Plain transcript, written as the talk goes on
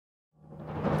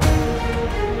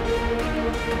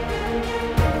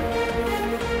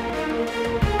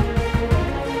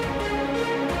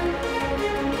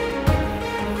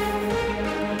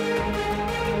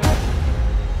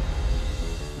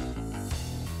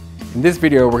In this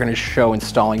video, we're going to show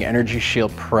installing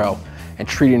EnergyShield Pro and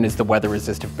treating it as the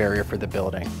weather-resistive barrier for the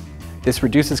building. This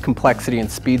reduces complexity and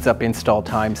speeds up install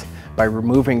times by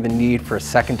removing the need for a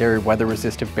secondary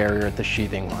weather-resistive barrier at the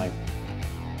sheathing line.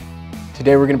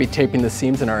 Today we're going to be taping the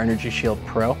seams in our EnergyShield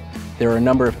Pro. There are a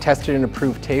number of tested and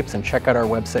approved tapes, and check out our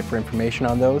website for information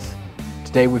on those.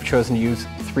 Today we've chosen to use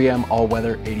 3M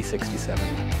All-Weather 8067.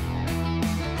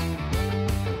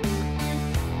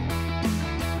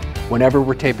 Whenever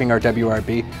we're taping our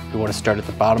WRB, we want to start at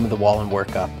the bottom of the wall and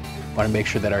work up. We want to make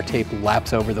sure that our tape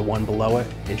laps over the one below it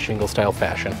in shingle-style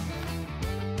fashion.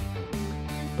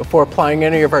 Before applying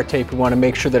any of our tape, we want to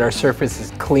make sure that our surface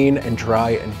is clean and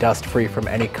dry and dust-free from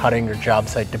any cutting or job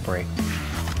site debris.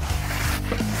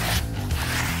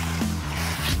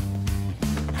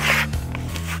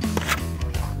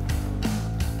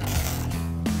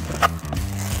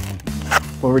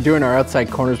 When we're doing our outside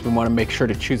corners, we want to make sure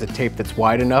to choose a tape that's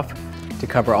wide enough to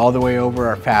cover all the way over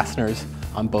our fasteners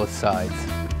on both sides.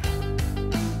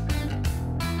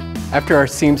 After our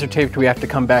seams are taped, we have to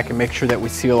come back and make sure that we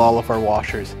seal all of our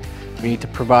washers. We need to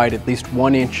provide at least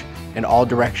 1 inch in all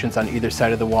directions on either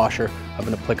side of the washer of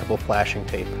an applicable flashing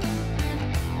tape.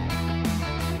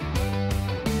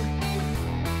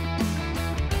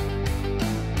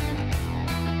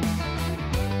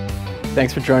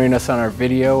 Thanks for joining us on our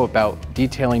video about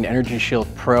detailing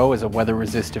EnergyShield Pro as a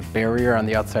weather-resistive barrier on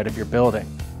the outside of your building.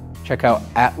 Check out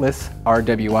atlasrwi.com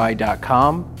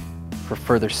for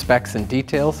further specs and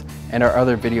details, and our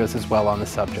other videos as well on the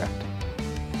subject.